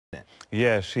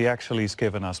Yeah, she actually has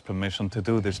given us permission to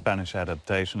do the Spanish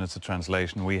adaptation. It's a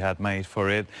translation we had made for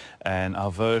it, and our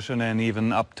version, and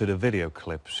even up to the video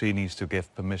clip. She needs to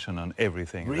give permission on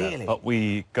everything. Really? But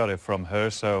we got it from her,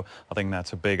 so I think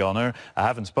that's a big honor. I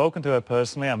haven't spoken to her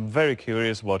personally. I'm very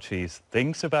curious what she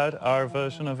thinks about our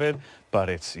version of it. But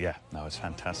it's, yeah, no, it's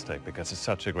fantastic because it's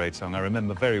such a great song. I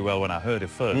remember very well when I heard it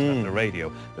first on the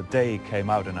radio, the day it came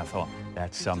out, and I thought,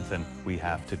 that's something we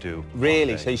have to do.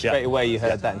 Really? So straight away you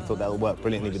heard that and thought that would work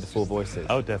brilliantly with the four voices?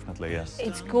 Oh, definitely, yes.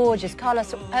 It's gorgeous.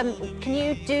 Carlos, can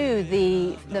you do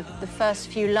the first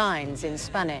few lines in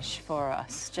Spanish for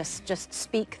us? Just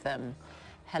speak them.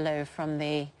 Hello from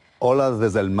the... Hola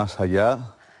desde el más allá.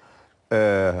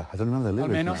 I don't know the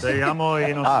lyrics. Te llamo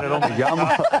y no sé dónde.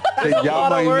 Te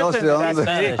llamo y no sé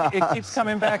dónde. It keeps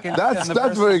coming back. That's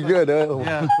very good.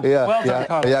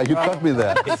 Yeah, you caught me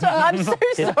there. I'm so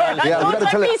sorry. I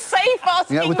thought I'd be safe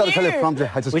asking you. Yeah, without a teleprompter,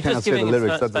 I just can't say the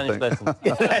lyrics. That's the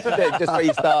thing. Just where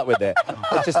you start with it.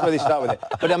 Just where you start with it.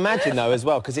 But imagine, though, as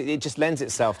well, because it just lends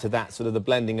itself to that sort of the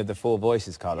blending of the four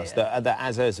voices, Carlos, that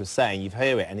as Urs was saying, you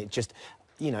hear it and it just...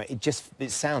 You know, it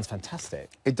sounds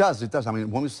fantastic. It does. I mean,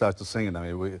 when we started to sing it,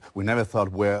 I mean, we never thought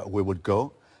where we would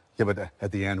go. Yeah, but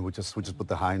at the end, we just put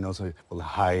the high notes,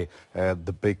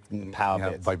 the big power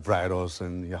bits, vibratos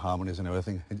and harmonies and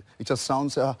everything. It just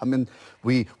sounds. I mean,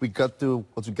 we got to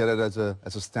get it as a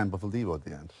stamp of a Divo at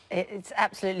the end. It's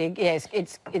absolutely, yes,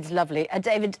 it's lovely.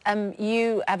 David,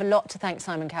 you have a lot to thank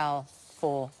Simon Cowell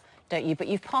for, don't you? But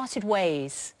you've parted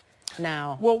ways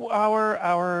now. Well,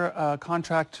 our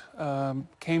contract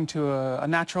came to a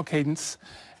natural cadence,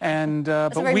 and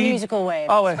that's a very musical way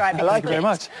of describing it. Thank you very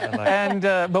much. And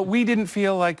but we didn't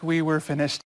feel like we were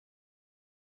finished.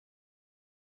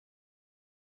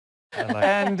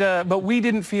 But we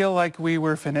didn't feel like we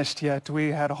were finished yet. We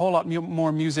had a whole lot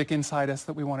more music inside us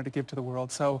that we wanted to give to the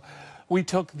world. So we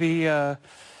took the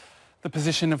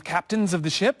position of captains of the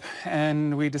ship,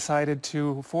 and we decided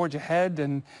to forge ahead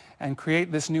and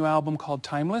create this new album called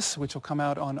Timeless, which will come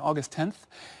out on August 10th.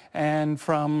 And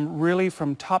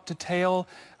from top to tail,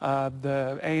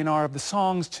 the A&R of the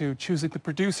songs, to choosing the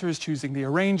producers, choosing the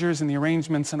arrangers and the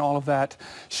arrangements and all of that,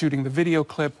 shooting the video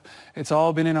clip, it's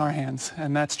all been in our hands.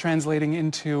 And that's translating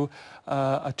into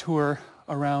a tour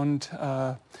around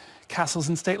castles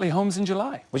and stately homes in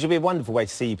July. Which will be a wonderful way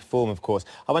to see you perform, of course.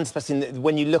 I wonder, especially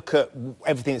when you look at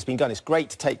everything that's been done, it's great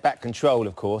to take back control,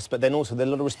 of course, but then also a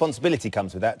lot of responsibility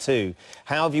comes with that too.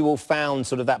 How have you all found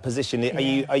sort of that position?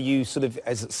 Are you sort of,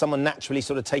 as someone naturally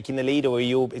sort of taking the lead, or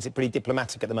is it pretty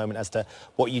diplomatic at the moment as to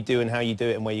what you do and how you do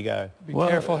it and where you go? Be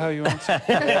careful how you answer.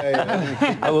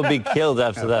 I will be killed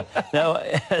after that. No,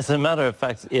 as a matter of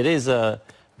fact, it is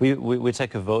we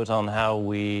take a vote on how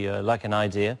we like an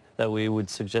idea that we would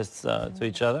suggest to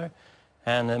each other,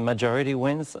 and the majority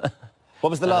wins. What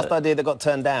was the last idea that got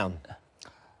turned down?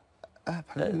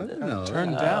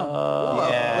 Turned down?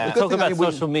 Yeah. Talk about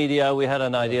social media. We had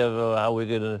an idea of how we're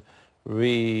going to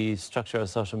restructure our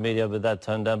social media, but that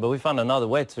turned down. But we found another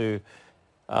way to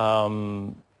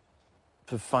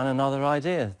find another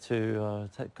idea to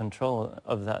take control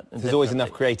of that. There's always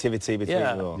enough creativity between you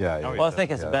all. Well, I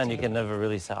think as a band you can never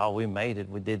really say, oh, we made it,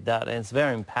 we did that. And it's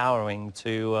very empowering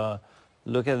to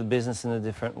look at the business in a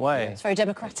different way. It's very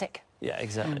democratic. Yeah,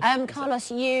 exactly.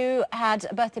 Carlos, you had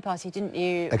a birthday party, didn't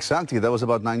you? Exactly. That was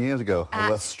about 9 years ago.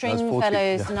 At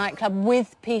Stringfellows nightclub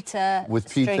with Peter.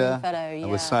 With Peter and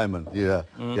with Simon.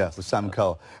 With Simon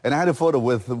Cowell. And I had a photo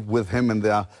with him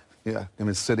and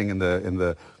him sitting in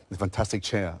the fantastic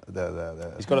chair.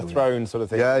 He's got a throne sort of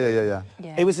thing. Yeah.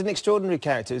 It was an extraordinary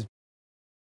character.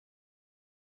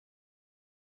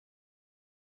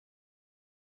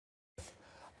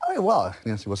 Well,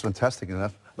 yes, he was fantastic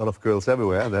enough. A lot of girls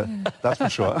everywhere, that's for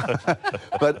sure.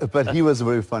 but he was a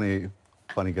very funny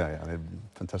guy. I mean,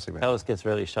 fantastic man. Carlos gets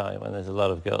really shy when there's a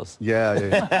lot of girls. Yeah.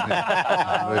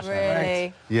 Oh,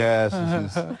 really? Yes,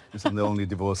 he's the only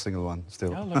divorced single one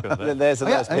still. Oh, look at that. There's a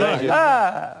nice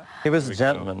picture. He was a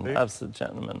gentleman, absolute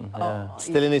gentleman. Yeah.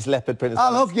 Still in his leopard print.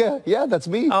 Oh, look, yeah, that's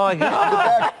me. Oh, I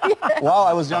got Wow,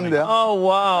 I was young there. Oh,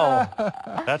 wow.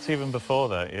 That's even before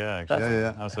that, yeah. Exactly.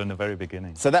 Yeah. I was in the very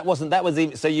beginning. So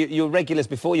so you were regulars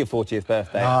before your 40th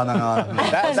birthday? No.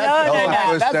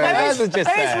 That's what just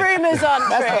those rumours aren't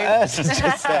true. That's what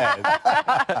just said.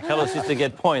 Carlos used to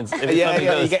get points. You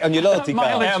get on your loyalty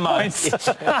card. Points.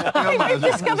 We've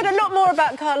discovered a lot more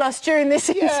about Carlos during this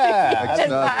interview.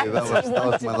 Exactly. That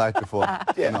was my life before.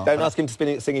 Don't ask him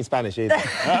to sing in Spanish either.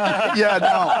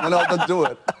 No, don't do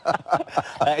it.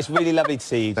 It's really lovely to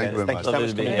see you. Thank you very much. Thank you so much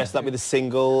for coming. Best up with the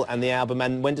single and the album.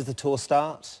 And when does the tour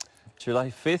start?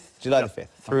 July 5th. July the 5th.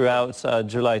 Throughout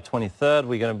July 23rd,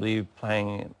 we're going to be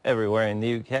playing everywhere in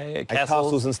the UK. At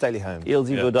Castles and Stately Home.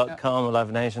 ILDivo.com,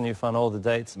 Live Nation, you find all the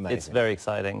dates. Amazing. It's very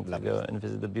exciting to go and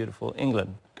visit the beautiful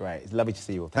England. Great. It's lovely to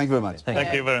see you all. Thank you very much.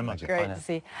 Thank you very much. Great to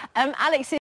see. Alex.